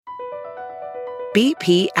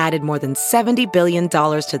BP added more than $70 billion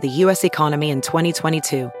to the U.S. economy in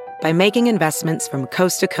 2022 by making investments from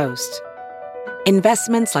coast to coast.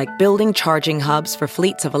 Investments like building charging hubs for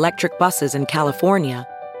fleets of electric buses in California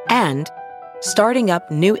and starting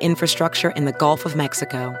up new infrastructure in the Gulf of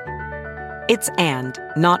Mexico. It's and,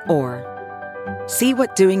 not or. See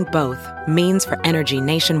what doing both means for energy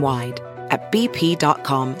nationwide at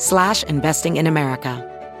bp.com/investing in America.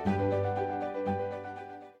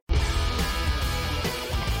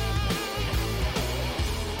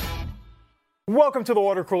 Welcome to the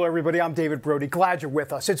Water Cooler, everybody. I'm David Brody. Glad you're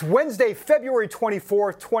with us. It's Wednesday, February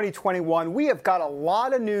 24th, 2021. We have got a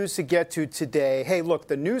lot of news to get to today. Hey, look,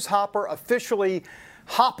 the news hopper officially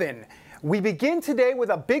hopping. We begin today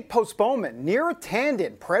with a big postponement. Neera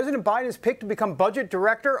Tanden, President Biden's pick to become budget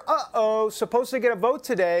director. Supposed to get a vote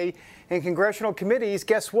today in congressional committees.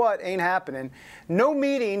 Guess what? Ain't happening. No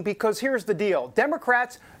meeting because here's the deal.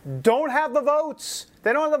 Democrats don't have the votes.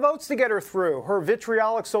 They don't have the votes to get her through. Her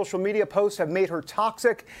vitriolic social media posts have made her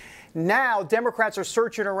toxic. Now Democrats are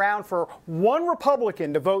searching around for one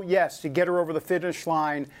Republican to vote yes to get her over the finish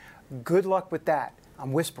line. Good luck with that.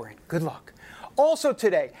 I'm whispering. Good luck. Also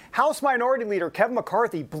today, House Minority Leader Kevin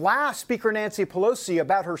McCarthy blasts Speaker Nancy Pelosi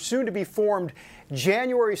about her soon-to-be formed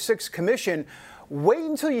January 6th commission. Wait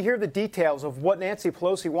until you hear the details of what Nancy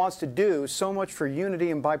Pelosi wants to do. So much for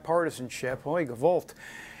unity and bipartisanship. Oy gewollt.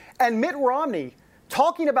 And Mitt Romney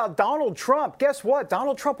talking about Donald Trump. Guess what?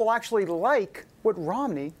 Donald Trump will actually like what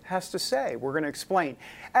Romney has to say. We're going to explain.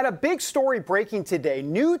 And a big story breaking today.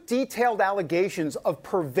 New detailed allegations of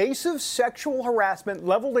pervasive sexual harassment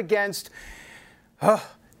leveled against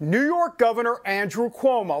New York Governor Andrew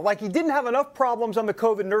Cuomo. Like he didn't have enough problems on the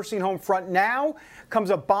COVID nursing home front. Now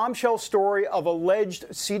comes a bombshell story of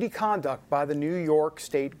alleged seedy conduct by the New York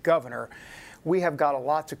State governor. We have got a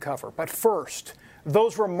lot to cover. But first,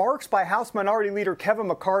 those remarks by House Minority Leader Kevin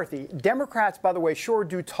McCarthy. Democrats, by the way, sure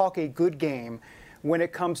do talk a good game when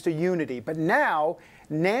it comes to unity. But now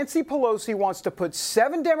Nancy Pelosi wants to put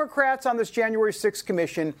 7 Democrats on this January 6th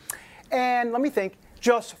commission. And let me think.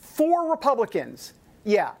 Just 4 Republicans.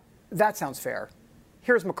 Yeah, that sounds fair.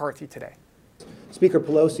 Here's McCarthy today. Speaker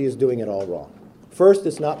Pelosi is doing it all wrong. First,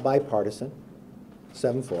 it's not bipartisan,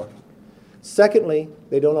 7-4. Secondly,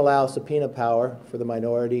 they don't allow subpoena power for the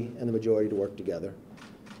minority and the majority to work together.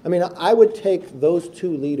 I mean, I would take those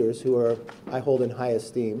 2 leaders who I hold in high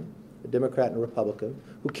esteem, a Democrat and a Republican,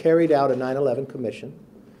 who carried out a 9/11 commission,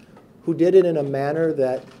 who did it in a manner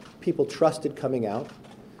that people trusted coming out.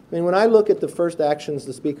 I mean, when I look at the first actions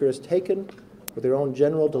the Speaker has taken with their own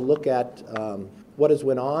general to look at what has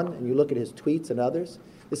went on, and you look at his tweets and others,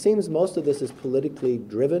 it seems most of this is politically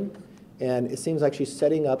driven, and it seems like she's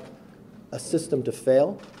setting up a system to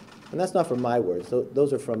fail. And that's not from my words.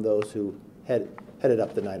 Those are from those who headed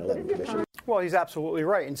up the 9/11 Commission. Well, he's absolutely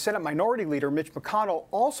right. And Senate Minority Leader Mitch McConnell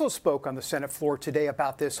also spoke on the Senate floor today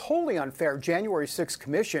about this wholly unfair January 6th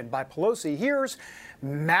commission by Pelosi. Here's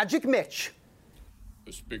Magic Mitch.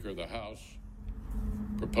 The Speaker of the House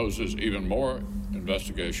proposes even more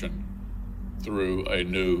investigation through a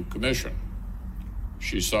new commission.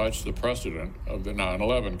 She cites the precedent of the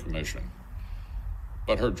 9/11 Commission.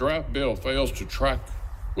 But her draft bill fails to track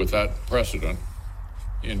with that precedent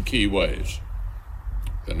in key ways.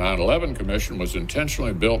 The 9/11 Commission was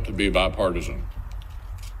intentionally built to be bipartisan.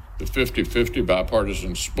 The 50-50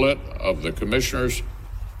 bipartisan split of the commissioners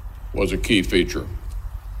was a key feature.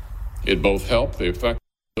 It both helped the effectiveness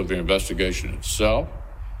of the investigation itself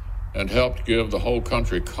and helped give the whole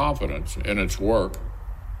country confidence in its work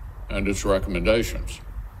and its recommendations.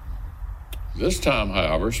 This time,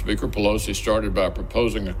 however, Speaker Pelosi started by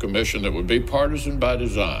proposing a commission that would be partisan by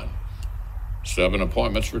design. 7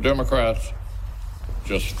 appointments for Democrats,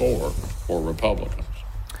 just 4 for Republicans.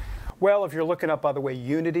 Well, if you're looking up, by the way,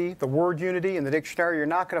 unity, the word unity in the dictionary, you're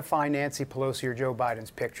not going to find Nancy Pelosi or Joe Biden's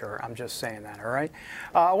picture. I'm just saying that, all right?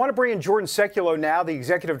 I want to bring in Jordan Sekulow now, the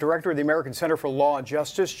Executive Director of the American Center for Law and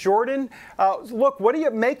Justice. Jordan, look, what do you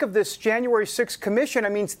make of this January 6th commission? I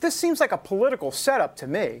mean, this seems like a political setup to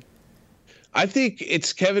me. I think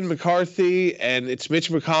it's Kevin McCarthy and it's Mitch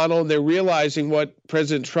McConnell, and they're realizing what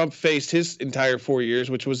President Trump faced his entire 4 years,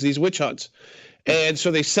 which was these witch hunts. And so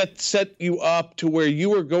they set you up to where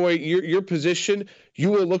you are going, your position, you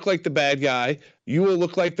will look like the bad guy, you will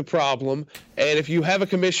look like the problem. And if you have a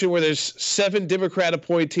commission where there's 7 Democrat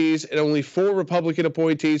appointees and only 4 Republican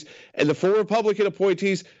appointees, and the 4 Republican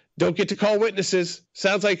appointees don't get to call witnesses,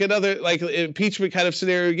 sounds like another like impeachment kind of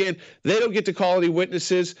scenario again. They don't get to call any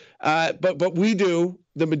witnesses, but we do.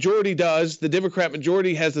 The majority does. The Democrat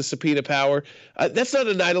majority has the subpoena power. That's not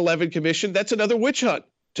a 9/11 commission. That's another witch hunt.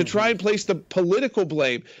 to try and place the political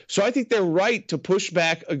blame. So I think they're right to push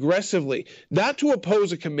back aggressively, not to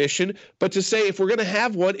oppose a commission, but to say if we're going to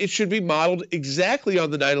have one, it should be modeled exactly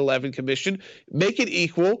on the 9/11 Commission, make it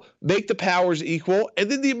equal, make the powers equal, and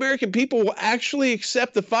then the American people will actually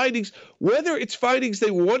accept the findings, whether it's findings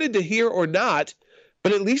they wanted to hear or not.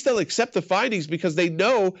 But at least they'll accept the findings because they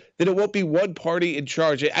know that it won't be one party in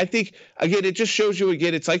charge. I think, again, it just shows you,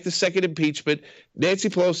 again, it's like the second impeachment. Nancy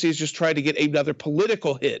Pelosi is just trying to get another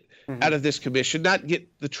political hit out of this commission, not get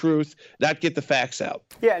the truth, not get the facts out.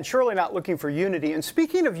 Yeah, and surely not looking for unity. And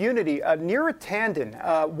speaking of unity, Neera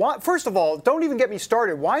Tanden, first of all, don't even get me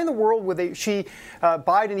started. Why in the world would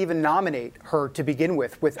Biden even nominate her to begin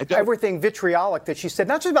with everything vitriolic that she said,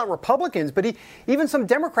 not just about Republicans, but even some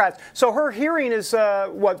Democrats. So her hearing is,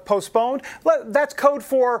 postponed? That's code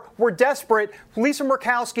for we're desperate. Lisa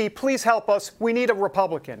Murkowski, please help us. We need a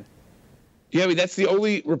Republican. Yeah, I mean, that's the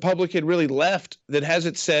only Republican really left that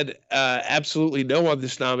hasn't said absolutely no on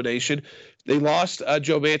this nomination. They lost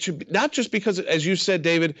Joe Manchin, not just because, as you said,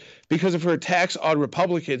 David, because of her attacks on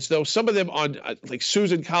Republicans, though some of them on like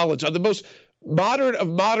Susan Collins, on the most moderate of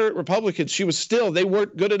moderate Republicans, they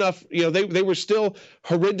weren't good enough. They were still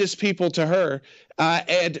horrendous people to her.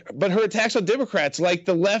 But her attacks on Democrats, like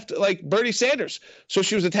the left, like Bernie Sanders. So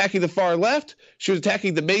she was attacking the far left. She was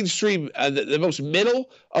attacking the mainstream, the most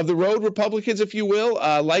middle of the road Republicans, if you will,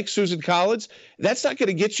 like Susan Collins. That's not going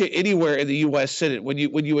to get you anywhere in the U.S. Senate when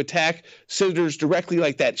you attack senators directly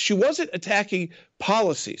like that. She wasn't attacking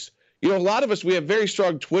policies. A lot of us, we have very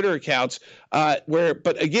strong Twitter accounts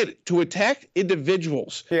but again, to attack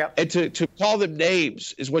individuals and to call them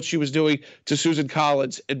names is what she was doing to Susan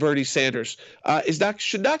Collins and Bernie Sanders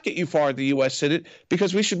should not get you far in the U.S. Senate,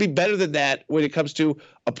 because we should be better than that when it comes to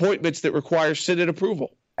appointments that require Senate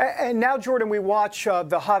approval. And now, Jordan, we watch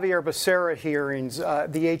the Xavier Becerra hearings, the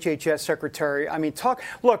HHS secretary. I mean,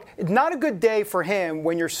 look, not a good day for him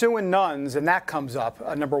when you're suing nuns, and that comes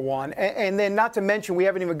up, number one. And then not to mention, we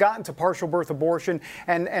haven't even gotten to partial birth abortion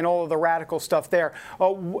and all of the radical stuff there.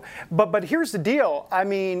 But here's the deal. I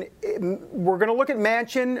mean, we're going to look at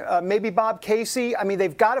Manchin, maybe Bob Casey. I mean,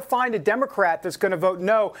 they've got to find a Democrat that's going to vote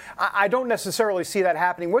no. I don't necessarily see that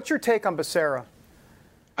happening. What's your take on Becerra?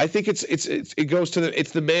 I think it goes to the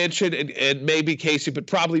Manchin and maybe Casey, but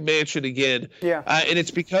probably Manchin again. Yeah. And it's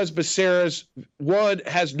because Becerra's one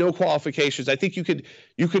has no qualifications. I think you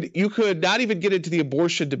could not even get into the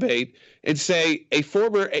abortion debate and say a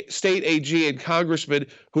former state AG and congressman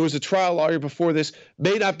who was a trial lawyer before this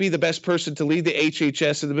may not be the best person to lead the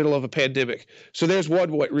HHS in the middle of a pandemic. So there's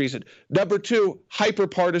one reason. Number two,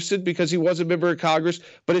 hyper-partisan, because he was a member of Congress,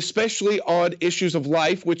 but especially on issues of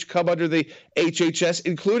life, which come under the HHS,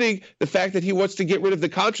 including the fact that he wants to get rid of the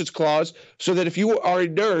conscience clause so that if you are a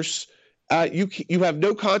nurse, you have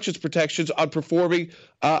no conscience protections on performing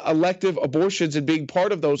elective abortions and being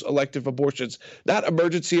part of those elective abortions, not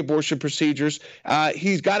emergency abortion procedures.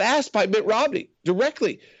 He's got asked by Mitt Romney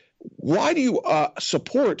directly, why do you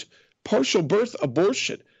support partial birth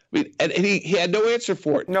abortion? I mean, and he had no answer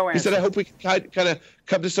for it. No answer. He said, I hope we can kind of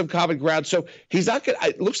come to some common ground. So he's not getting,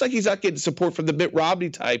 it looks like he's not getting support from the Mitt Romney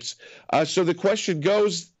types. So the question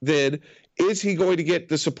goes then, is he going to get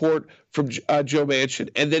the support from Joe Manchin?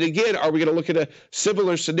 And then again, are we going to look at a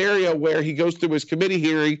similar scenario where he goes through his committee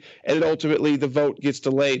hearing and then ultimately the vote gets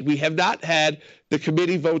delayed? We have not had the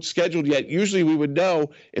committee vote scheduled yet. Usually we would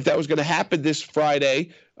know if that was going to happen this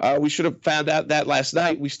Friday. We should have found out that last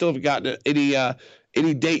night. We still haven't gotten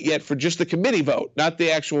any date yet for just the committee vote, not the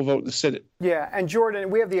actual vote in the Senate. Yeah, and Jordan,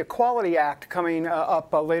 we have the Equality Act coming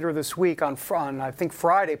up later this week on I think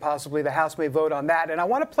Friday, possibly. The House may vote on that. And I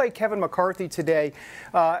want to play Kevin McCarthy today,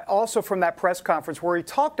 also from that press conference, where he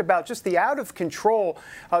talked about just the out-of-control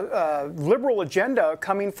liberal agenda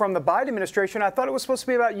coming from the Biden administration. I thought it was supposed to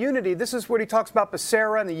be about unity. This is what he talks about,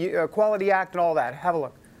 Becerra and the Equality Act and all that. Have a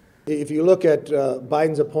look. If you look at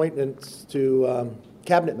Biden's appointments to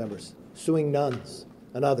cabinet members, suing nuns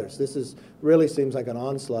and others, this really seems like an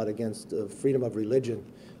onslaught against freedom of religion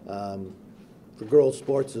for girls'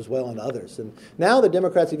 sports as well and others. And now the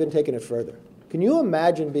Democrats even taken it further. Can you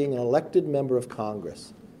imagine being an elected member of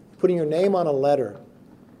Congress, putting your name on a letter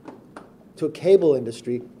to a cable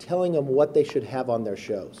industry telling them what they should have on their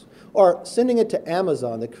shows? Or sending it to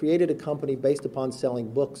Amazon that created a company based upon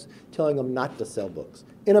selling books, telling them not to sell books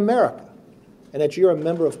in America, and that you're a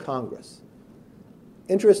member of Congress.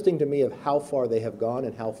 Interesting to me of how far they have gone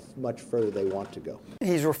and how much further they want to go.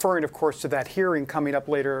 He's referring, of course, to that hearing coming up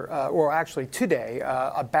later, or actually today,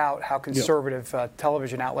 about how conservative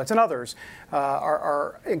television outlets and others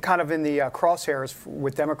are kind of in the crosshairs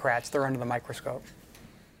with Democrats. They're under the microscope.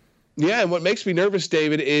 Yeah, and what makes me nervous,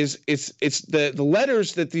 David, is it's the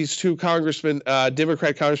letters that these two congressmen,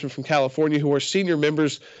 Democrat congressmen from California, who are senior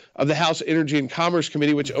members of the House Energy and Commerce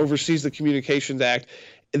Committee, which oversees the Communications Act.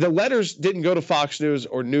 The letters didn't go to Fox News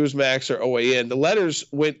or Newsmax or OAN. The letters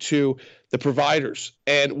went to the providers.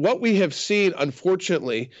 And what we have seen,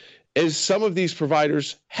 unfortunately, is some of these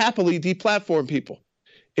providers happily deplatform people.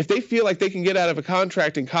 If they feel like they can get out of a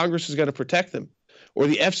contract and Congress is going to protect them, or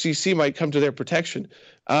the FCC might come to their protection,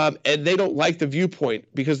 and they don't like the viewpoint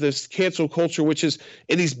because this cancel culture, which is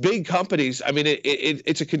in these big companies, I mean,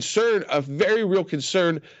 it's a concern, a very real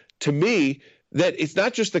concern to me, that it's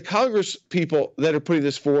not just the Congress people that are putting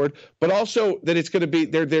this forward, but also that it's going to be,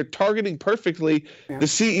 they're targeting perfectly the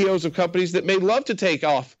CEOs of companies that may love to take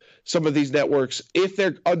off some of these networks if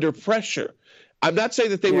they're under pressure. I'm not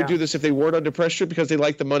saying that they would do this if they weren't under pressure because they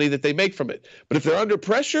like the money that they make from it. But if they're under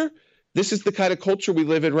pressure, this is the kind of culture we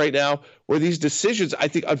live in right now, where these decisions, I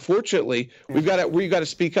think, unfortunately, we've got to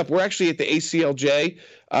speak up. We're actually at the ACLJ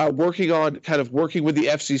working with the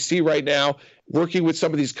FCC right now, working with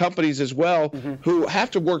some of these companies as well, who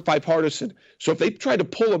have to work bipartisan. So if they try to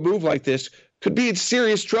pull a move like this, could be in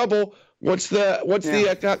serious trouble once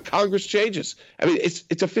the Congress changes. I mean, it's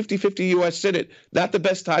a 50-50 U.S. Senate. Not the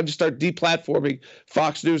best time to start deplatforming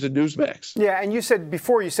Fox News and Newsmax. Yeah, and you said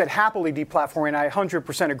happily deplatforming. I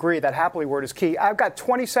 100% agree. That happily word is key. I've got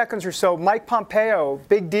 20 seconds or so. Mike Pompeo,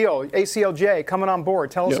 big deal. ACLJ coming on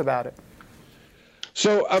board. Tell us about it.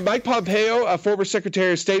 So Mike Pompeo, a former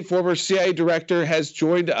Secretary of State, former CIA director, has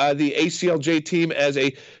joined the ACLJ team as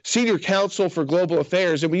a senior counsel for global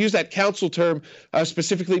affairs. And we use that counsel term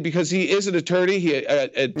specifically because he is an attorney. He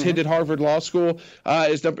attended Harvard Law School,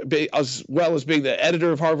 as well as being the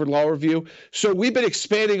editor of Harvard Law Review. So we've been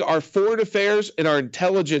expanding our foreign affairs and our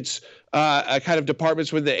intelligence kind of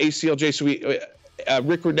departments with the ACLJ. So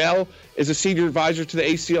Rick Grinnell is a senior advisor to the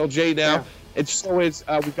ACLJ now, and so is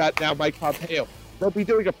we've got now Mike Pompeo. They'll be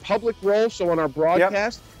doing a public role, so on our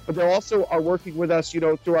broadcast, but they also are working with us,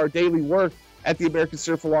 through our daily work at the American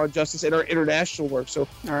Center for Law and Justice and our international work. So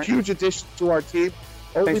huge addition to our team.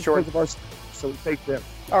 Thanks, Jordan. So we thank them.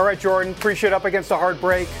 All right, Jordan. Appreciate Up Against a Hard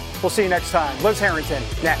Break. We'll see you next time. Liz Harrington,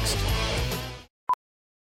 next.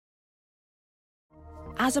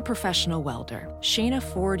 As a professional welder, Shayna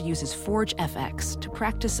Ford uses Forge FX to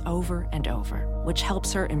practice over and over, which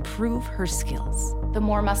helps her improve her skills. The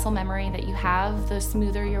more muscle memory that you have, the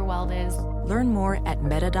smoother your weld is. Learn more at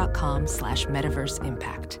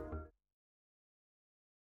meta.com/metaverseimpact.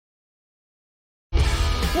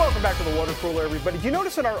 Welcome back to the Water Cooler, everybody. Do you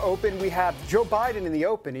notice in our open, we have Joe Biden in the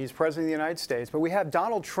open. He's president of the United States, but we have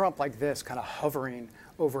Donald Trump like this, kind of hovering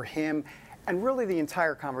over him. And really the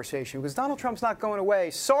entire conversation, because Donald Trump's not going away.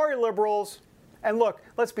 Sorry, liberals. And look,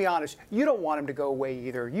 let's be honest, you don't want him to go away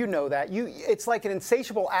either. You know that. It's like an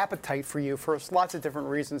insatiable appetite for you for lots of different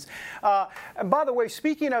reasons. And by the way,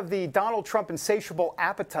 speaking of the Donald Trump insatiable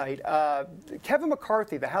appetite, Kevin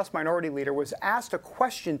McCarthy, the House Minority Leader, was asked a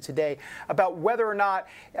question today about whether or not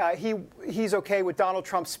he's okay with Donald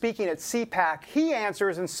Trump speaking at CPAC. He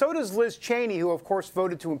answers, and so does Liz Cheney, who, of course,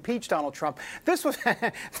 voted to impeach Donald Trump. This was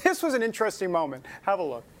this was an interesting moment. Have a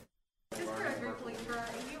look. Just very briefly, for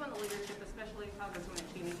you and the leadership, especially Congresswoman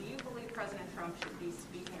Cheney, do you believe President Trump should be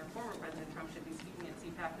speaking, or former President Trump should be speaking at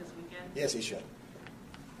CPAC this weekend? Yes, he should.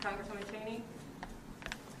 Congresswoman Cheney?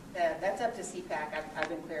 That's up to CPAC. I've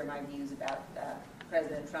been clear in my views about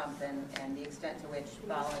President Trump and the extent to which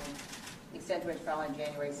following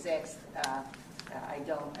January 6th, I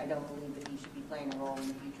don't believe that he should be playing a role in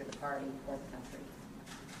the future of the party or the country.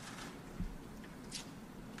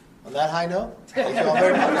 On that high note, thank you all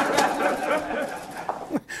very much.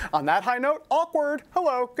 On that high note, awkward.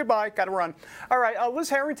 Hello, goodbye, got to run. All right,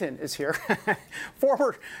 Liz Harrington is here,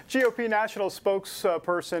 former GOP national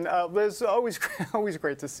spokesperson. Liz, always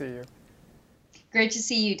great to see you. Great to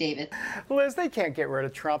see you, David. Liz, they can't get rid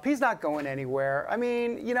of Trump. He's not going anywhere. I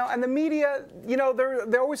mean, and the media,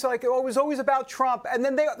 they're always like, oh, it was always about Trump, and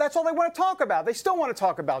then that's all they want to talk about. They still want to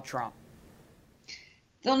talk about Trump.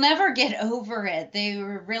 They'll never get over it. They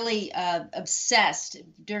were really obsessed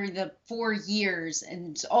during the 4 years,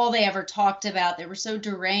 and it's all they ever talked about. They were so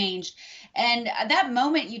deranged. And that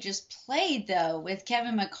moment you just played, though, with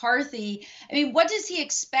Kevin McCarthy, I mean, what does he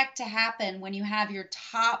expect to happen when you have your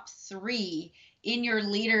top three in your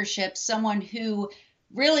leadership, someone who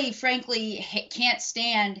really, frankly, can't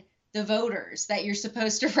stand the voters that you're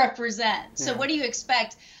supposed to represent? So what do you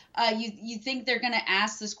expect? You think they're going to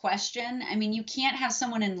ask this question? I mean, you can't have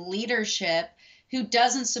someone in leadership who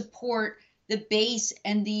doesn't support the base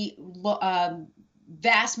and the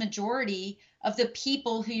vast majority of the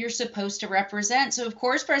people who you're supposed to represent. So, of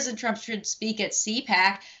course, President Trump should speak at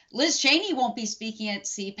CPAC. Liz Cheney won't be speaking at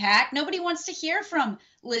CPAC. Nobody wants to hear from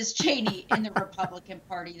Liz Cheney in the Republican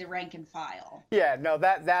Party, the rank and file. Yeah, no,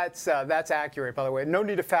 that's accurate, by the way. No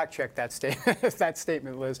need to fact check that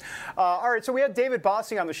statement, Liz. All right, so we had David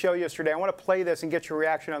Bossie on the show yesterday. I want to play this and get your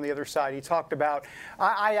reaction on the other side. He talked about,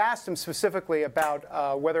 I asked him specifically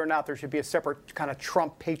about whether or not there should be a separate kind of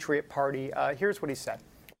Trump Patriot Party. Here's what he said.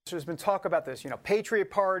 There's been talk about this, Patriot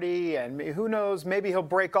Party, and who knows, maybe he'll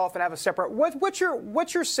break off and have a separate. What's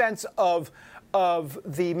your sense of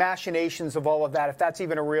the machinations of all of that, if that's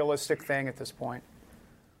even a realistic thing at this point?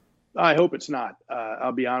 I hope it's not.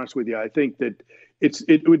 I'll be honest with you. I think that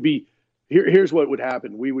it would be. Here's what would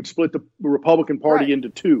happen. We would split the Republican Party into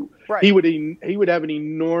two. Right. He would have an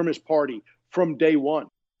enormous party from day one.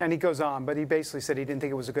 And he goes on, but he basically said he didn't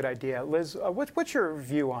think it was a good idea. Liz, what's your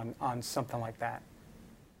view on something like that?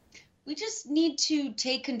 We just need to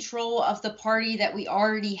take control of the party that we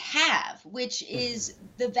already have, which is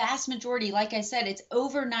the vast majority. Like I said, it's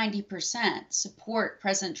over 90% support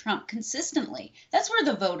President Trump consistently. That's where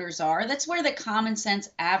the voters are. That's where the common sense,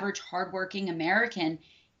 average, hardworking American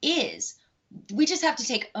is. We just have to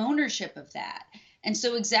take ownership of that. And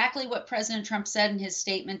so exactly what President Trump said in his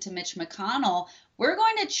statement to Mitch McConnell, we're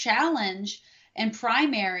going to challenge and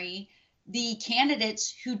primary the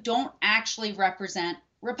candidates who don't actually represent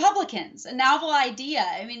Republicans. A novel idea.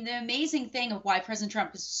 I mean, the amazing thing of why President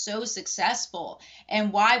Trump is so successful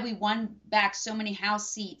and why we won back so many House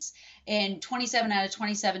seats in 27 out of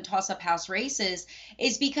 27 toss-up House races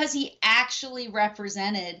is because he actually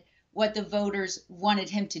represented what the voters wanted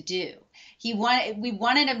him to do. We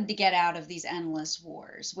wanted him to get out of these endless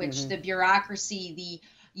wars, which the bureaucracy,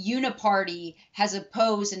 the uniparty has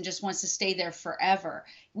opposed and just wants to stay there forever.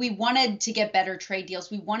 We wanted to get better trade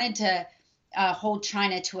deals. We wanted to hold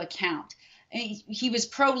China to account. He was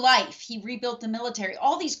pro-life. He rebuilt the military.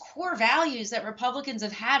 All these core values that Republicans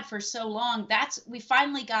have had for so long, we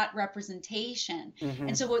finally got representation.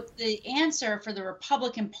 And so what the answer for the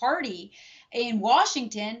Republican Party in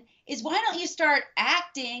Washington is, why don't you start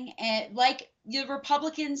acting like the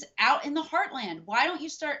Republicans out in the heartland? Why don't you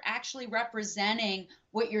start actually representing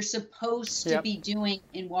what you're supposed to be doing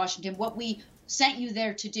in Washington, what we sent you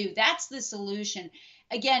there to do? That's the solution.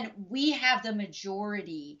 Again, we have the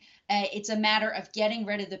majority. It's a matter of getting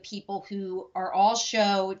rid of the people who are all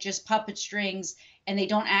show, just puppet strings, and they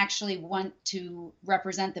don't actually want to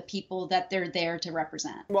represent the people that they're there to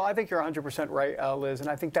represent. Well, I think you're 100% right, Liz, and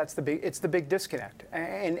I think it's the big disconnect.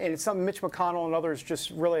 And it's something Mitch McConnell and others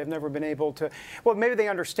just really have never been able to. Well, maybe they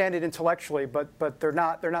understand it intellectually, but they're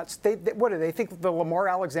not. What do they think? The Lamar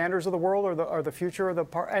Alexanders of the world are the future of the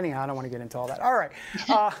party? Anyhow, I don't want to get into all that. All right.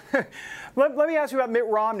 Let me ask you about Mitt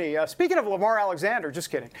Romney. Speaking of Lamar Alexander,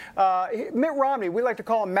 just kidding. Mitt Romney, we like to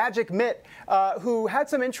call him Magic Mitt, who had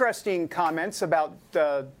some interesting comments about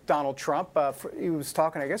Donald Trump. He was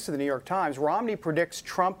talking, I guess, to the New York Times. Romney predicts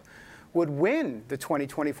Trump would win the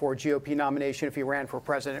 2024 GOP nomination if he ran for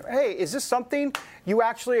president. Hey, is this something you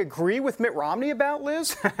actually agree with Mitt Romney about,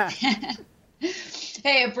 Liz?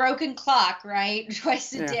 Hey, a broken clock, right?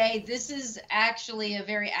 Twice a day. This is actually a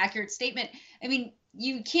very accurate statement. I mean,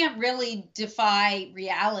 you can't really defy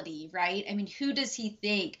reality, right? I mean, who does he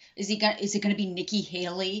think? Is it going to be Nikki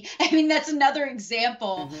Haley? I mean, that's another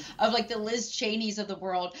example of like the Liz Cheneys of the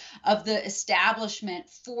world, of the establishment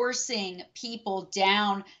forcing people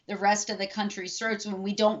down the rest of the country's throats when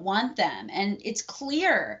we don't want them. And it's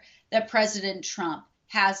clear that President Trump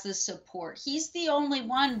has the support. He's the only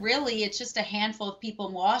one, really. It's just a handful of people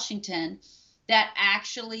in Washington that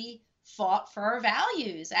actually fought for our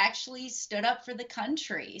values, actually stood up for the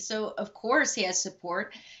country. So, of course, he has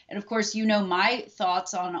support. And, of course, you know my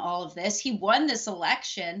thoughts on all of this. He won this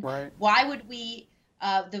election. Right. Why would we,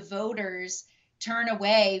 the voters, turn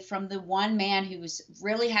away from the one man who's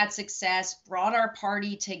really had success, brought our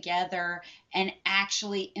party together, and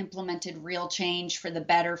actually implemented real change for the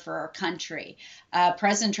better for our country?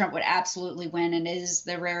 President Trump would absolutely win, and it is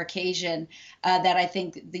the rare occasion that I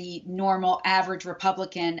think the normal average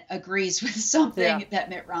Republican agrees with something that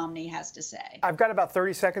Mitt Romney has to say. I've got about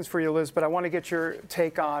 30 seconds for you, Liz, but I want to get your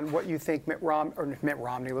take on what you think Mitt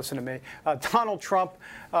Romney, listen to me, Donald Trump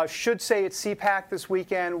should say at CPAC this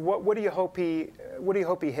weekend. What do you hope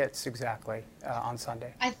he hits exactly on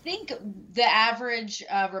Sunday? I think the average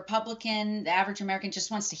Republican, the average American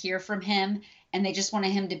just wants to hear from him, and they just want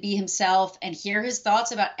him to be himself and hear his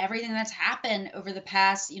thoughts about everything that's happened over the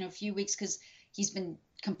past, few weeks, because he's been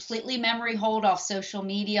completely memory hold off social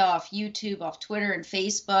media, off YouTube, off Twitter and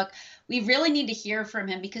Facebook. We really need to hear from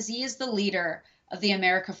him because he is the leader of the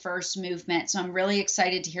America First movement. So I'm really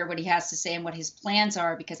excited to hear what he has to say and what his plans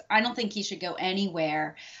are, because I don't think he should go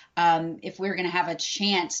anywhere if we're going to have a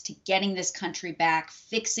chance to getting this country back,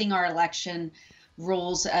 fixing our election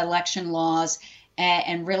rules, election laws,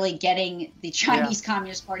 and really getting the Chinese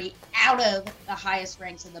Communist Party out of the highest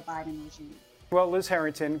ranks of the Biden regime. Well, Liz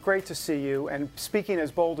Harrington, great to see you, and speaking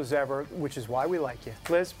as bold as ever, which is why we like you.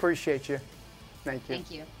 Liz, appreciate you. Thank you.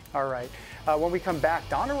 Thank you. All right. When we come back,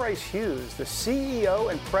 Donna Hughes, the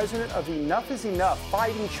CEO and president of Enough is Enough,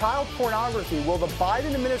 fighting child pornography. Will the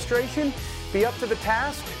Biden administration be up to the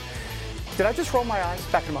task? Did I just roll my eyes?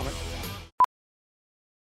 Back in a moment.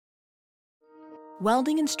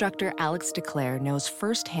 Welding instructor Alex DeClaire knows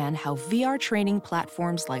firsthand how VR training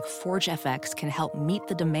platforms like ForgeFX can help meet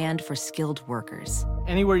the demand for skilled workers.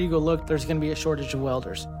 Anywhere you go look, there's going to be a shortage of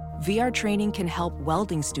welders. VR training can help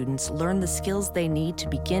welding students learn the skills they need to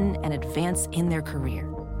begin and advance in their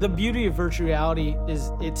career. The beauty of virtual reality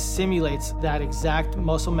is it simulates that exact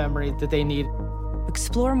muscle memory that they need.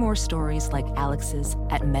 Explore more stories like Alex's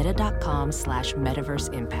at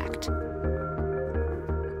meta.com/metaverseimpact.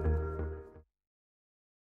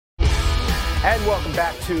 And welcome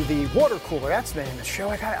back to the water cooler. That's the name of the show.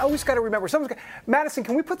 I always got to remember. Madison,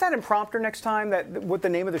 can we put that in prompter next time? What the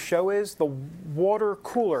name of the show is? The water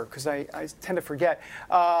cooler, because I tend to forget.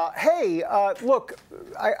 Look,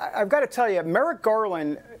 I've got to tell you, Merrick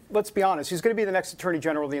Garland. Let's be honest. He's going to be the next Attorney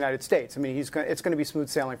General of the United States. I mean, it's going to be smooth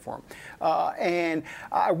sailing for him. And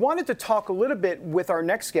I wanted to talk a little bit with our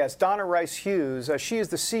next guest, Donna Hughes. She is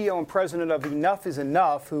the CEO and president of Enough is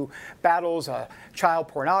Enough, who battles child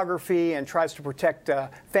pornography and tries to protect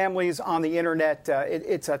families on the internet.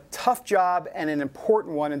 It's a tough job and an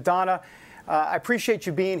important one. And Donna, I appreciate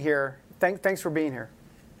you being here. Thanks for being here.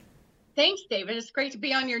 Thanks, David. It's great to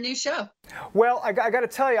be on your new show. Well, I got to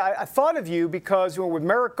tell you, I thought of you because with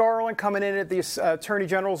Merrick Garland coming in at the Attorney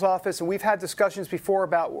General's office, and we've had discussions before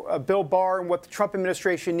about Bill Barr and what the Trump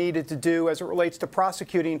administration needed to do as it relates to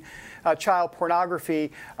prosecuting child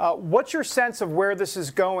pornography. What's your sense of where this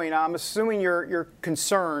is going? I'm assuming you're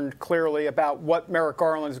concerned, clearly, about what Merrick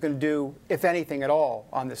Garland is going to do, if anything at all,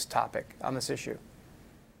 on this topic, on this issue.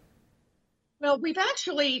 Well, we've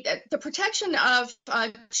actually, the protection of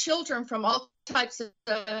children from all types of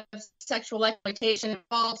sexual exploitation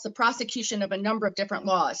involves the prosecution of a number of different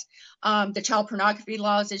laws. The child pornography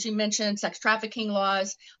laws, as you mentioned, sex trafficking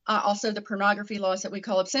laws, also the pornography laws that we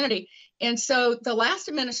call obscenity. And so the last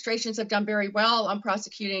administrations have done very well on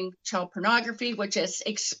prosecuting child pornography, which has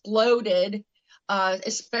exploded,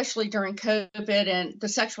 especially during COVID, and the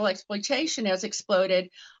sexual exploitation has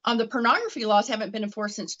exploded. The pornography laws haven't been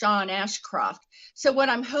enforced since John Ashcroft. So what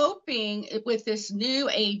I'm hoping with this new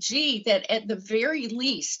AG, that at the very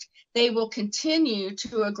least, they will continue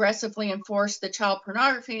to aggressively enforce the child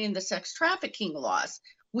pornography and the sex trafficking laws.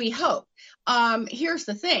 We hope. Here's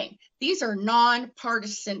the thing. These are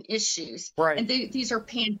nonpartisan issues. Right. And these are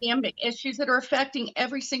pandemic issues that are affecting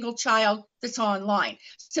every single child that's online.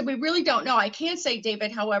 So we really don't know. I can say,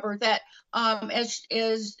 David, however, that as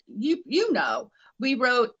you know, we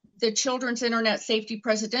wrote the Children's Internet Safety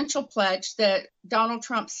Presidential Pledge that Donald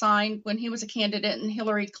Trump signed when he was a candidate and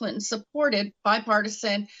Hillary Clinton supported,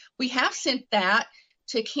 bipartisan. We have sent that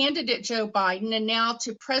to candidate Joe Biden and now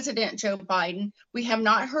to President Joe Biden. We have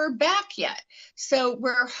not heard back yet. So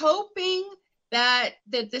we're hoping that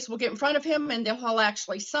this will get in front of him and that he'll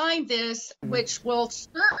actually sign this, which will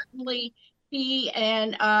certainly be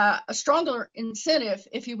a stronger incentive,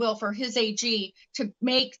 if you will, for his AG to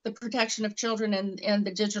make the protection of children in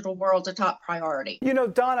the digital world a top priority. You know,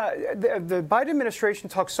 Donna, the Biden administration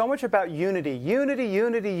talks so much about unity,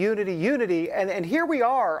 and here we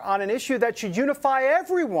are on an issue that should unify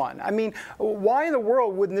everyone. I mean, why in the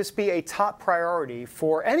world wouldn't this be a top priority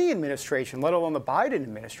for any administration, let alone the Biden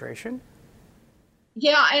administration?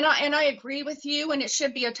 Yeah, and I agree with you, and it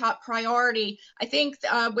should be a top priority. I think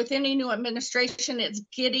with any new administration, it's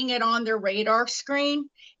getting it on their radar screen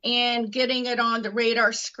and getting it on the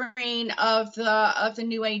radar screen of the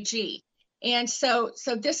new AG. And so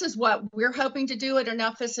this is what we're hoping to do at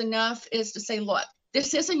Enough is Enough, is to say, look,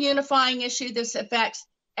 this is a unifying issue. This affects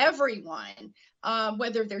everyone,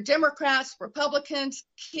 whether they're Democrats, Republicans,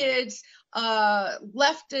 kids,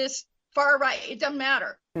 leftists, far right, it doesn't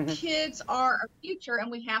matter. Mm-hmm. Kids are our future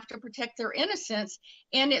and we have to protect their innocence.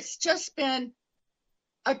 And it's just been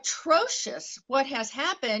atrocious what has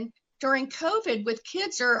happened during COVID with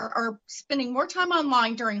kids are spending more time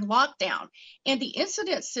online during lockdown. And the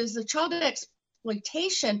incidences of child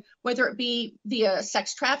exploitation, whether it be via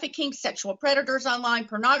sex trafficking, sexual predators online,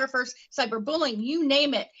 pornographers, cyberbullying, you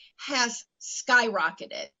name it, has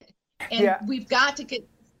skyrocketed. And we've got to get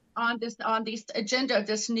this agenda of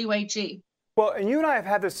this new AG. Well, and you and I have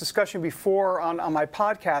had this discussion before on my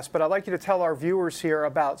podcast, but I'd like you to tell our viewers here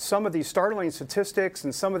about some of these startling statistics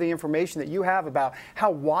and some of the information that you have about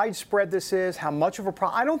how widespread this is, how much of a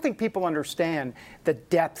problem. I don't think people understand the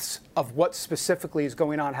depths of what specifically is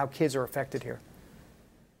going on, how kids are affected here.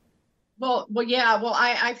 Well, yeah. Well,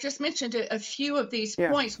 I've just mentioned a few of these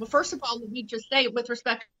points. Well, first of all, let me just say, with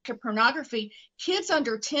respect to pornography, kids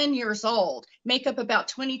under 10 years old make up about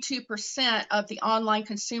 22% of the online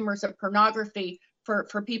consumers of pornography for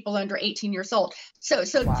people under 18 years old. So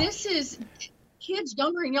wow. This is kids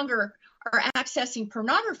younger and younger are accessing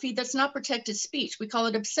pornography that's not protected speech. We call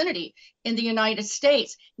it obscenity in the United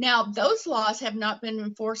States. Now, those laws have not been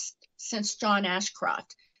enforced since John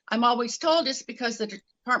Ashcroft. I'm always told it's because the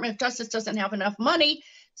Department of Justice doesn't have enough money.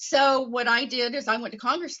 So what I did is I went to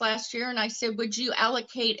Congress last year and I said, would you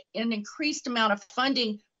allocate an increased amount of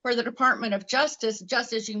funding for the Department of Justice?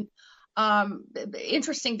 Just as you,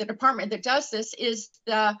 interesting, the Department that does this is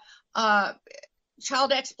the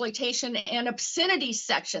child exploitation and obscenity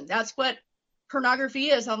section. That's what pornography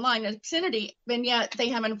is online, obscenity, and yet they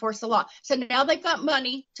haven't enforced the law. So now they've got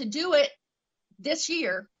money to do it this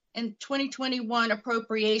year in 2021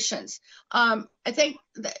 appropriations. I think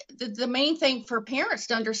the main thing for parents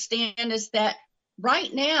to understand is that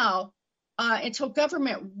right now, until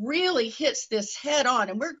government really hits this head on,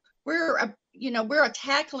 and we're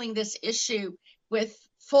tackling this issue with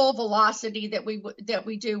full velocity that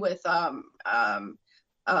we do with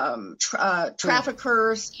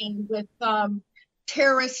traffickers and with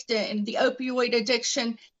terrorists and the opioid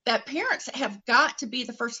addiction, that parents have got to be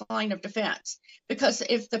the first line of defense. Because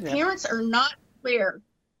if the parents are not aware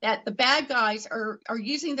that the bad guys are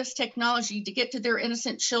using this technology to get to their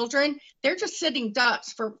innocent children, they're just sitting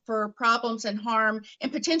ducks for problems and harm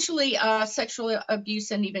and potentially sexual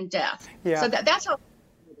abuse and even death. Yeah. So that's how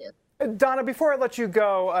it is. Donna, before I let you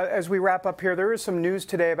go, as we wrap up here, there is some news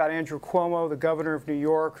today about Andrew Cuomo, the governor of New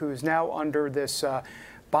York, who is now under this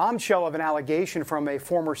bombshell of an allegation from a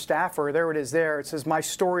former staffer. There it is there. It says, my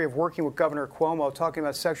story of working with Governor Cuomo, talking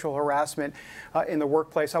about sexual harassment in the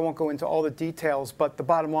workplace. I won't go into all the details, but the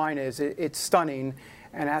bottom line is it's stunning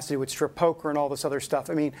and has to do with strip poker and all this other stuff.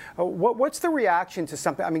 I mean, what's the reaction to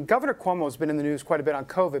something? I mean, Governor Cuomo has been in the news quite a bit on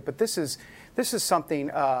COVID, but this is something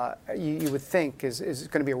you would think is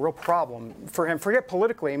going to be a real problem for him. Forget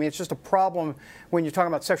politically. I mean, it's just a problem when you're talking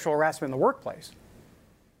about sexual harassment in the workplace.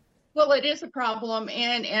 Well, it is a problem,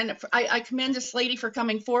 and I commend this lady for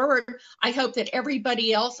coming forward. I hope that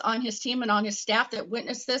everybody else on his team and on his staff that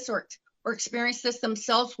witnessed this or experienced this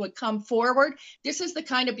themselves would come forward. This is the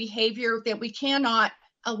kind of behavior that we cannot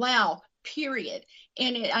allow, period.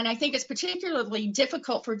 And I think it's particularly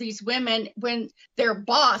difficult for these women when their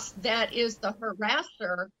boss, that is the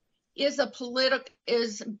harasser,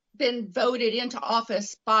 is been voted into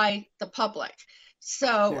office by the public.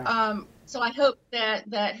 So, so I hope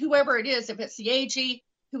that whoever it is, if it's the AG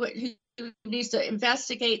who needs to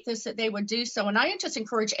investigate this, that they would do so. And I just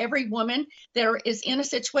encourage every woman that is in a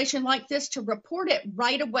situation like this to report it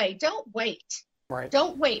right away. Don't wait. Right.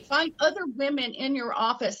 Don't wait. Find other women in your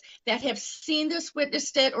office that have seen this,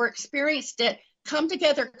 witnessed it, or experienced it. Come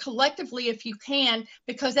together collectively if you can,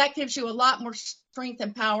 because that gives you a lot more strength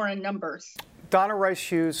and power in numbers. Donna Rice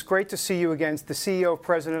Hughes, great to see you again. The CEO,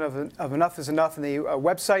 president of Enough is Enough, and the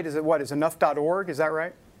website is enough.org. Is that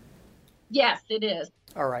right? Yes, it is.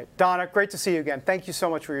 All right. Donna, great to see you again. Thank you so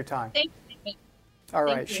much for your time. Thank you. All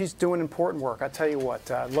right. She's doing important work. I tell you what,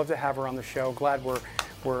 I'd love to have her on the show. Glad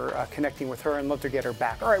we're connecting with her and love to get her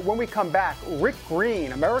back. All right. When we come back, Rick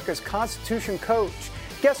Green, America's Constitution coach.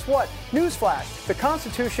 Guess what? Newsflash. The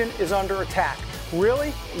Constitution is under attack.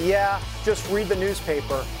 Really? Yeah. Just read the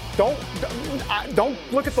newspaper. Don't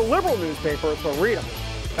look at the liberal newspaper, but read them.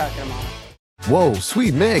 Back in a moment. Whoa,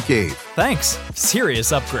 sweet man cave. Thanks.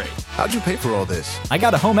 Serious upgrade. How'd you pay for all this? I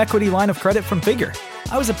got a home equity line of credit from Figure.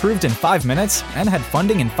 I was approved in 5 minutes and had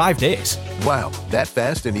funding in 5 days. Wow, that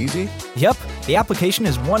fast and easy? Yep. The application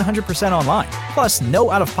is 100% online. Plus,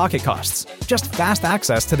 no out-of-pocket costs. Just fast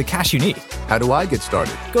access to the cash you need. How do I get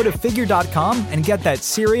started? Go to Figure.com and get that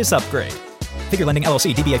serious upgrade. Figure Lending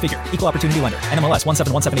LLC, DBA Figure, Equal Opportunity Lender, NMLS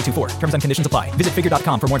 1717824. Terms and conditions apply. Visit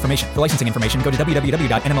Figure.com for more information. For licensing information, go to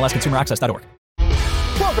www.nmlsconsumeraccess.org.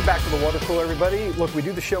 Welcome back to the Water Cooler, everybody. Look, we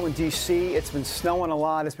do the show in D.C. It's been snowing a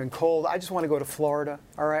lot. It's been cold. I just want to go to Florida.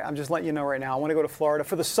 All right, I'm just letting you know right now. I want to go to Florida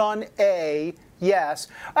for the sun. A, yes.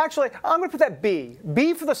 Actually, I'm going to put that B.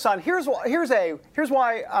 B for the sun. Here's A. Here's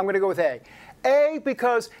why I'm going to go with A. A,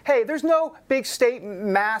 because, hey, there's no big state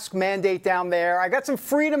mask mandate down there. I got some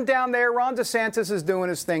freedom down there. Ron DeSantis is doing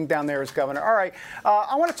his thing down there as governor. All right,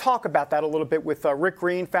 I want to talk about that a little bit with Rick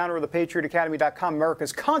Green, founder of the PatriotAcademy.com,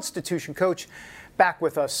 America's Constitution coach, back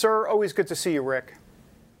with us. Sir, always good to see you, Rick.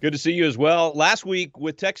 Good to see you as well. Last week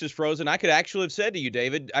with Texas frozen, I could actually have said to you,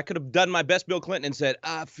 David, I could have done my best Bill Clinton and said,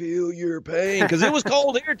 I feel your pain, because it was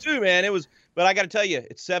cold here too, man. It was, but I got to tell you,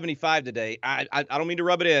 it's 75 today. I don't mean to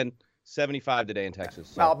rub it in. 75 today in Texas.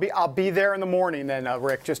 So. I'll be there in the morning then,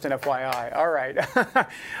 Rick, just an FYI. All right.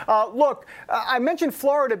 Look, I mentioned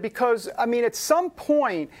Florida because, I mean, at some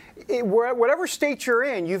point, whatever state you're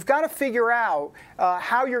in, you've got to figure out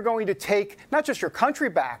how you're going to take not just your country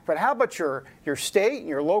back, but how about your state and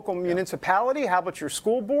your local municipality? How about your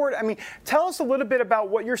school board? I mean, tell us a little bit about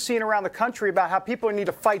what you're seeing around the country about how people need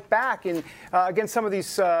to fight back against some of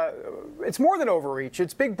these, it's more than overreach,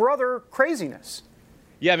 it's Big Brother craziness.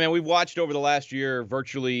 Yeah, man, we've watched over the last year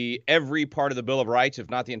virtually every part of the Bill of Rights, if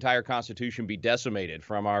not the entire Constitution, be decimated,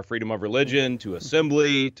 from our freedom of religion to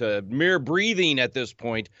assembly to mere breathing at this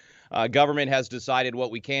point. Government has decided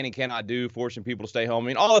what we can and cannot do, forcing people to stay home. I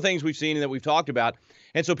mean, all the things we've seen and that we've talked about.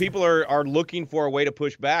 And so people are looking for a way to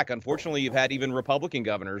push back. Unfortunately, you've had even Republican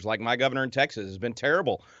governors, like my governor in Texas, has been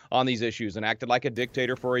terrible on these issues and acted like a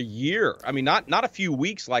dictator for a year. I mean, not a few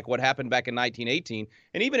weeks like what happened back in 1918.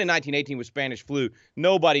 And even in 1918 with Spanish flu,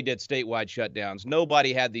 nobody did statewide shutdowns.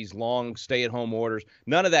 Nobody had these long stay-at-home orders.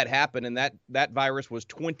 None of that happened, and that virus was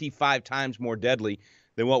 25 times more deadly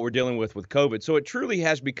than what we're dealing with COVID. So it truly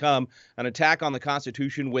has become an attack on the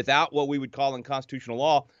Constitution without what we would call in constitutional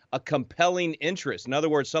law a compelling interest. In other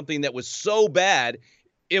words, something that was so bad,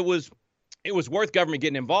 it was worth government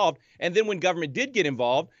getting involved. And then when government did get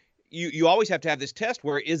involved, you always have to have this test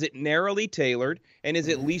where is it narrowly tailored and is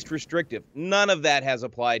it least restrictive? None of that has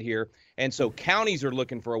applied here. And so counties are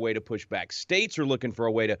looking for a way to push back. States are looking for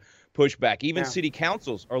a way to push back. Even city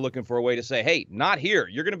councils are looking for a way to say, hey, not here.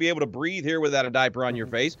 You're going to be able to breathe here without a diaper on your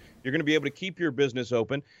face. You're going to be able to keep your business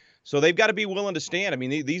open. So they've got to be willing to stand. I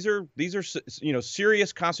mean, these are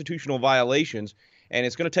serious constitutional violations. And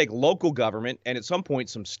it's going to take local government and at some point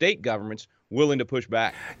some state governments willing to push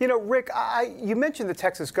back. You know, Rick, you mentioned the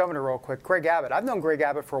Texas governor real quick, Greg Abbott. I've known Greg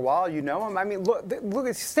Abbott for a while. You know him. I mean, look, he's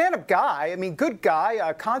a stand-up guy. I mean, good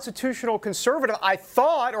guy, constitutional conservative. I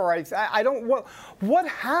thought, or I don't. What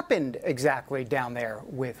happened exactly down there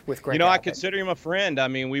with Greg? You know, Abbott? I consider him a friend. I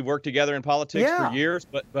mean, we've worked together in politics for years,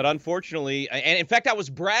 but unfortunately, and in fact, I was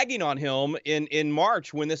bragging on him in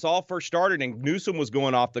March when this all first started, and Newsom was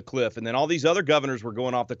going off the cliff, and then all these other governors were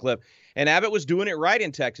going off the cliff, and Abbott was doing it right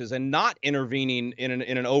in Texas and not intervening in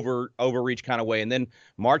an overreach kind of way. And then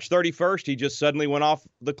March 31st, he just suddenly went off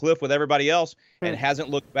the cliff with everybody else and hasn't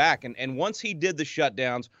looked back. And once he did the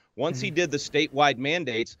shutdowns, once he did the statewide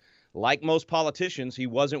mandates, like most politicians, he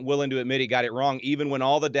wasn't willing to admit he got it wrong, even when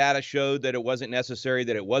all the data showed that it wasn't necessary,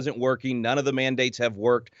 that it wasn't working. None of the mandates have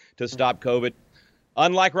worked to stop COVID.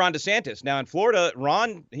 Unlike Ron DeSantis. Now in Florida,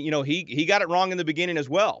 Ron, he got it wrong in the beginning as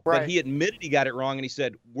well, but he admitted he got it wrong and he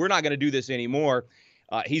said, we're not going to do this anymore.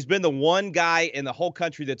 He's been the one guy in the whole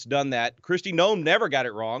country that's done that. Kristi Noem never got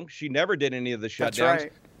it wrong. She never did any of the shutdowns. That's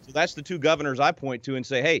right. So that's the two governors I point to and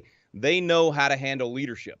say, hey, they know how to handle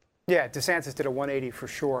leadership. Yeah, DeSantis did a 180 for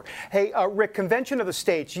sure. Hey, Rick, Convention of the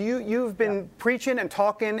States, you've been preaching and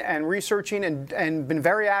talking and researching and been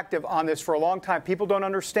very active on this for a long time. People don't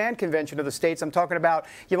understand Convention of the States. I'm talking about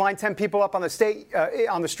you line 10 people up on the street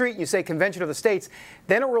and you say Convention of the States.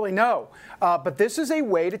 They don't really know. But this is a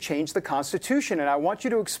way to change the Constitution. And I want you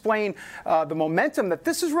to explain the momentum that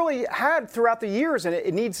this has really had throughout the years. And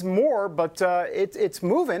it needs more, but it's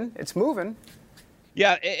moving. It's moving.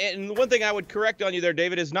 Yeah, and one thing I would correct on you there,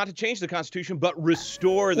 David, is not to change the Constitution, but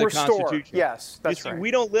restore the Constitution. Yes, that's right.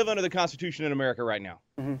 We don't live under the Constitution in America right now.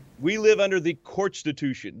 We live under the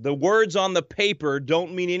Courtstitution. The words on the paper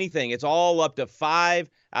don't mean anything. It's all up to 5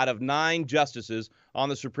 out of 9 justices on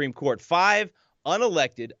the Supreme Court. 5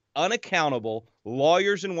 unelected, unaccountable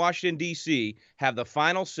lawyers in Washington, D.C. have the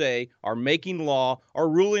final say, are making law, are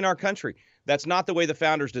ruling our country. That's not the way the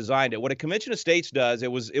founders designed it. What a Convention of States does,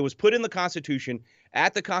 it was put in the Constitution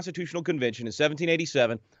at the Constitutional Convention in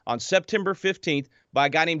 1787 on September 15th by a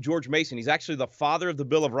guy named George Mason. He's actually the father of the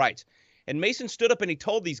Bill of Rights. And Mason stood up and he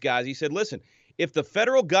told these guys, he said, listen, If the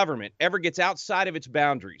federal government ever gets outside of its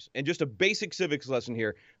boundaries, and just a basic civics lesson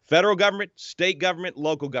here, federal government, state government,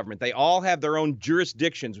 local government, they all have their own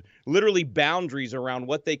jurisdictions, literally boundaries around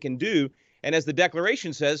what they can do. And as the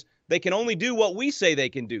Declaration says, they can only do what we say they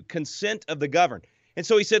can do, consent of the governed. And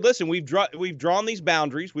so he said, listen, we've drawn these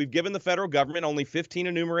boundaries. We've given the federal government only 15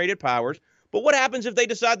 enumerated powers. But what happens if they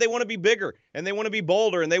decide they want to be bigger and they want to be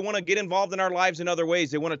bolder and they want to get involved in our lives in other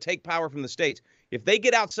ways? They want to take power from the states. If they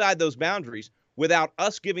get outside those boundaries without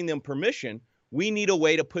us giving them permission, we need a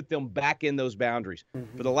way to put them back in those boundaries.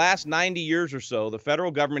 Mm-hmm. For the last 90 years or so, the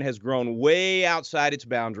federal government has grown way outside its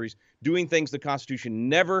boundaries, doing things the Constitution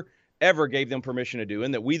never, ever gave them permission to do,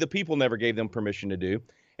 and that we, the people, never gave them permission to do.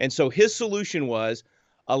 And so his solution was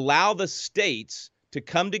allow the states to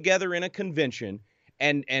come together in a convention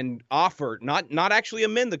and offer, not actually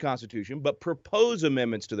amend the Constitution, but propose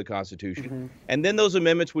amendments to the Constitution. Mm-hmm. And then those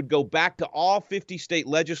amendments would go back to all 50 state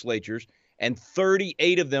legislatures, and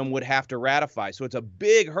 38 of them would have to ratify. So it's a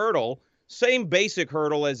big hurdle, same basic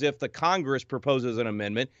hurdle as if the Congress proposes an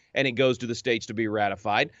amendment and it goes to the states to be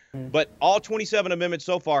ratified. Mm-hmm. But all 27 amendments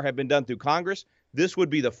so far have been done through Congress. This would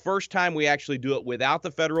be the first time we actually do it without the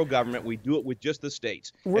federal government. We do it with just the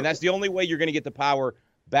states. And that's the only way you're going to get the power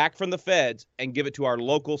back from the feds and give it to our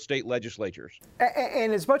local state legislatures.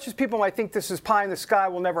 And as much as people might think this is pie in the sky,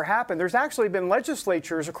 will never happen, there's actually been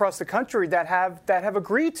legislatures across the country that have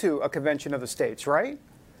agreed to a convention of the states, right?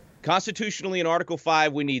 Constitutionally, in Article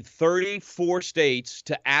 5, we need 34 states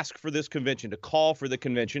to ask for this convention, to call for the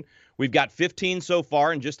convention. We've got 15 so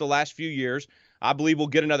far in just the last few years. I believe we'll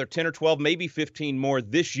get another 10 or 12, maybe 15 more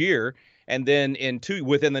this year. And then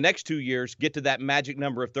within the next 2 years, get to that magic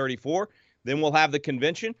number of 34. Then we'll have the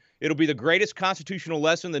convention. It'll be the greatest constitutional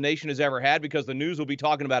lesson the nation has ever had because the news will be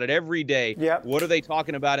talking about it every day. Yep. What are they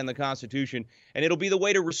talking about in the Constitution? And it'll be the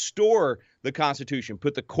way to restore the Constitution,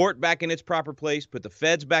 put the court back in its proper place, put the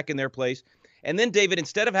feds back in their place. And then, David,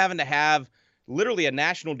 instead of having to have literally a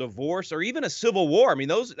national divorce or even a civil war, I mean,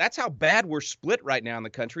 that's how bad we're split right now in the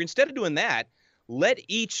country. Instead of doing that, let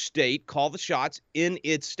each state call the shots in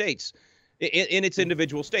its states. In its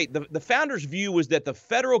individual state. The founders' view was that the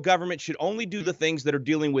federal government should only do the things that are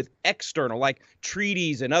dealing with external, like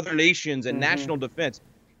treaties and other nations and national defense.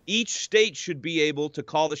 Each state should be able to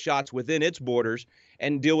call the shots within its borders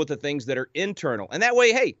and deal with the things that are internal. And that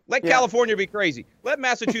way, hey, let California be crazy. Let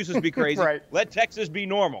Massachusetts be crazy. Right. Let Texas be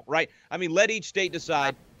normal, right? I mean, let each state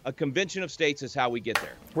decide. A convention of states is how we get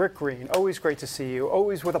there. Rick Green, always great to see you.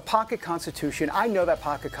 Always with a pocket constitution. I know that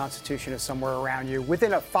pocket constitution is somewhere around you,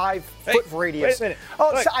 within a 5-foot radius. Wait a minute.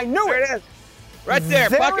 Oh, look, so I knew it. Is. Right there.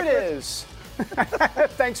 There pocket it is.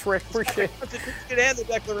 Thanks, Rick. Appreciate it. And the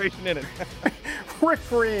Declaration in it. Rick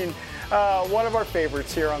Green, one of our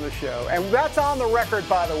favorites here on the show. And that's on the record,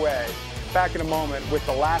 by the way. Back in a moment with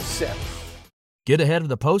the last sip. Get ahead of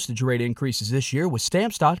the postage rate increases this year with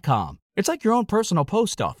Stamps.com. It's like your own personal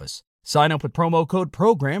post office. Sign up with promo code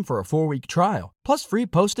PROGRAM for a 4-week trial, plus free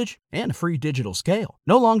postage and a free digital scale.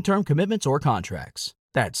 No long-term commitments or contracts.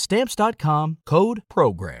 That's Stamps.com, code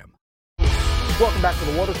PROGRAM. Welcome back to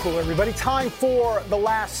the Water Cooler, everybody. Time for the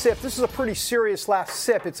last sip. This is a pretty serious last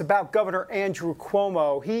sip. It's about Governor Andrew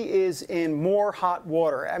Cuomo. He is in more hot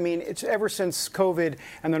water. I mean, it's ever since COVID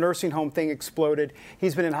and the nursing home thing exploded,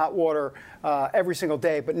 he's been in hot water every single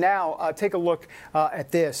day. But now, take a look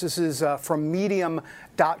at this. This is from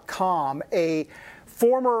Medium.com. A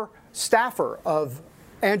former staffer of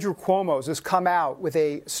Andrew Cuomo's has come out with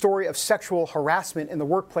a story of sexual harassment in the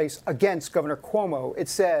workplace against Governor Cuomo. It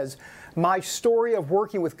says, "My story of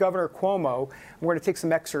working with Governor Cuomo." We're going to take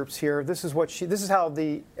some excerpts here. This is how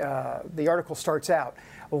the article starts out.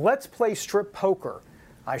 "Let's play strip poker.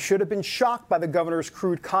 I should have been shocked by the governor's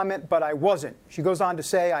crude comment, but I wasn't." She goes on to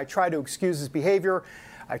say, "I tried to excuse his behavior.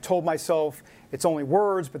 I told myself it's only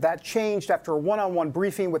words, but that changed after a one-on-one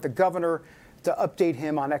briefing with the governor to update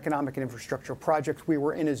him on economic and infrastructure projects. We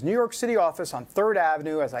were in his New York City office on 3rd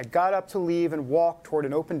Avenue. As I got up to leave and walked toward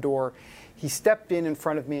an open door, he stepped in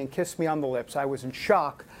front of me and kissed me on the lips. I was in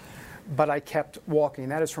shock, but I kept walking."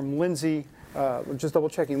 That is from Lindsay, just double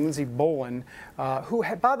checking, Lindsay Bolin, who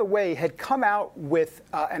had, by the way, had come out with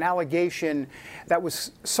an allegation that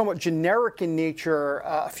was somewhat generic in nature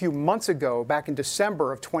a few months ago, back in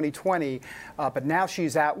December of 2020. But now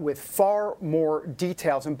she's out with far more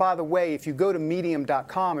details. And by the way, if you go to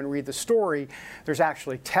Medium.com and read the story, there's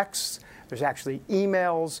actually texts. There's actually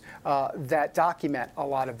emails that document a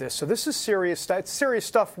lot of this. So this is serious. It's serious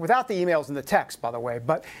stuff without the emails and the text, by the way.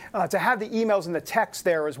 But to have the emails and the text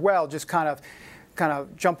there as well, just kind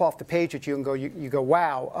of jump off the page at you and go, you go,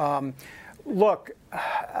 wow. Look,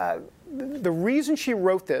 the reason she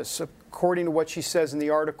wrote this, according to what she says in the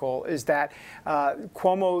article, is that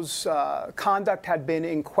Cuomo's conduct had been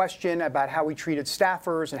in question about how he treated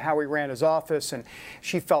staffers and how he ran his office, and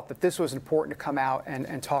she felt that this was important to come out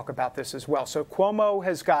and talk about this as well. So Cuomo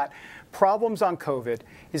has got problems on COVID.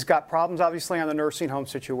 He's got problems, obviously, on the nursing home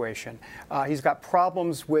situation. He's got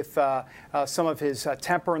problems with some of his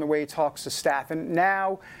temper and the way he talks to staff. And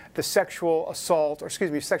now the sexual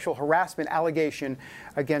harassment allegation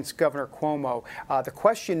against Governor Cuomo. The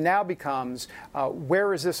question now becomes,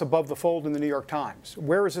 where is this above the fold in the New York Times?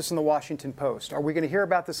 Where is this in the Washington Post? Are we going to hear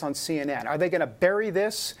about this on CNN? Are they going to bury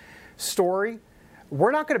this story?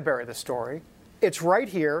 We're not going to bury the story. It's right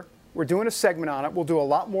here. We're doing a segment on it. We'll do a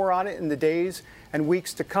lot more on it in the days and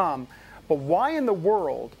weeks to come. But why in the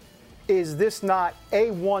world is this not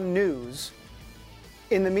A1 news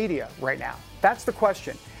in the media right now? That's the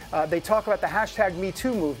question. They talk about the hashtag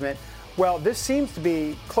 #MeToo movement. Well, this seems to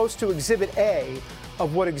be close to Exhibit A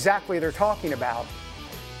of what exactly they're talking about.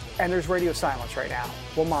 And there's radio silence right now.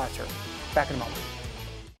 We'll monitor. Back in a moment.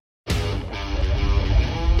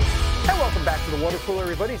 And welcome back to the Water Cooler,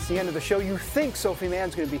 everybody. It's the end of the show. You think Sophie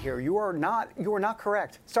Mann's going to be here. You are not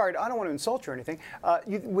correct. Sorry, I don't want to insult you or anything.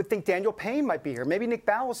 You would think Daniel Payne might be here. Maybe Nick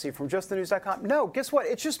Ballasy from JustTheNews.com. No, guess what?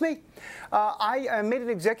 It's just me. I made an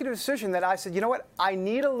executive decision that I said, you know what? I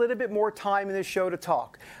need a little bit more time in this show to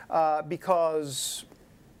talk. Because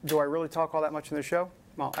do I really talk all that much in this show?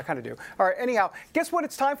 Well, I kind of do. All right, anyhow, guess what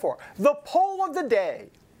it's time for? The poll of the day.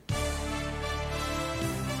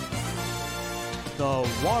 The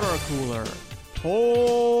Water Cooler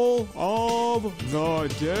Poll of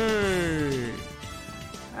the Day.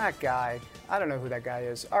 That guy. I don't know who that guy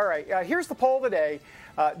is. All right, here's the poll of the day.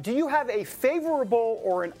 Do you have a favorable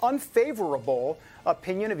or an unfavorable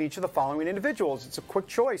opinion of each of the following individuals? It's a quick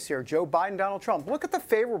choice here. Joe Biden, Donald Trump. Look at the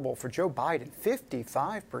favorable for Joe Biden,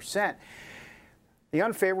 55%. The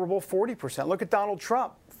unfavorable, 40%. Look at Donald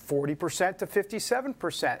Trump. 40% to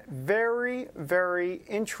 57%. Very, very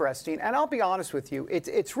interesting. And I'll be honest with you,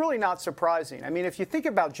 it's really not surprising. I mean, if you think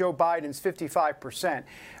about Joe Biden's 55%,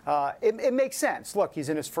 it makes sense. Look, he's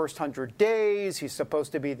in his first 100 days. He's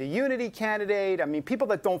supposed to be the unity candidate. I mean, people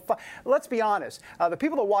that don't, let's be honest, the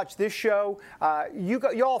people that watch this show, you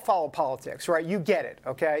all follow politics, right? You get it,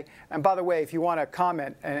 okay? And by the way, if you want to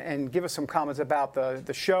comment and give us some comments about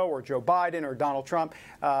the show or Joe Biden or Donald Trump,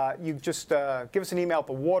 you just give us an email at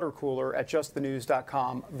the watercooler at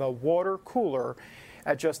justthenews.com. The watercooler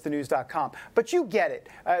at justthenews.com. But you get it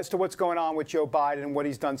as to what's going on with Joe Biden and what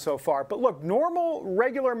he's done so far. But look, normal,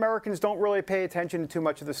 regular Americans don't really pay attention to too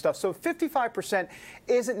much of this stuff. So 55%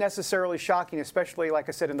 isn't necessarily shocking, especially, like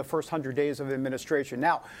I said, in the first 100 days of administration.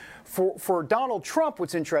 Now, for Donald Trump,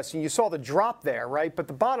 what's interesting, you saw the drop there, right? But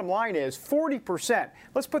the bottom line is 40%.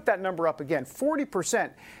 Let's put that number up again. 40%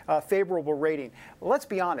 favorable rating. Let's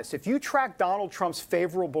be honest. If you track Donald Trump's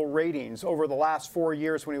favorable ratings over the last 4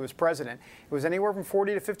 years when he was president, it was anywhere from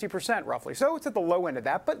 40 to 50% roughly. So it's at the low end of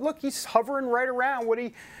that. But look, he's hovering right around what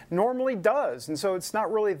he normally does. And so it's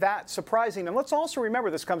not really that surprising. And let's also remember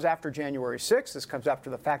this comes after January 6th. This comes after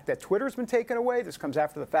the fact that Twitter's been taken away. This comes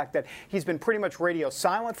after the fact that he's been pretty much radio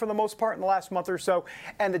silent for the most part in the last month or so.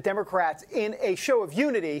 And the Democrats, in a show of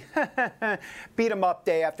unity, beat him up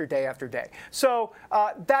day after day after day. So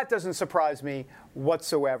that doesn't surprise me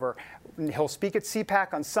whatsoever. He'll speak at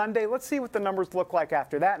CPAC on Sunday. Let's see what the numbers look like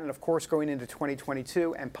after that. And of course, going into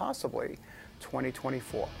 2022 and possibly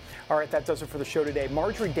 2024. All right, that does it for the show today.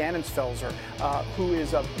 Marjorie Dannenfelser, who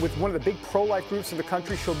is with one of the big pro-life groups in the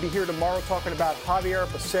country, she'll be here tomorrow talking about Javier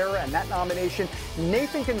Becerra and that nomination.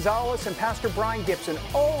 Nathan Gonzalez and Pastor Brian Gibson,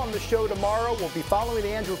 all on the show tomorrow. We'll be following the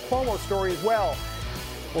Andrew Cuomo story as well.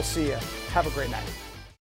 We'll see you. Have a great night.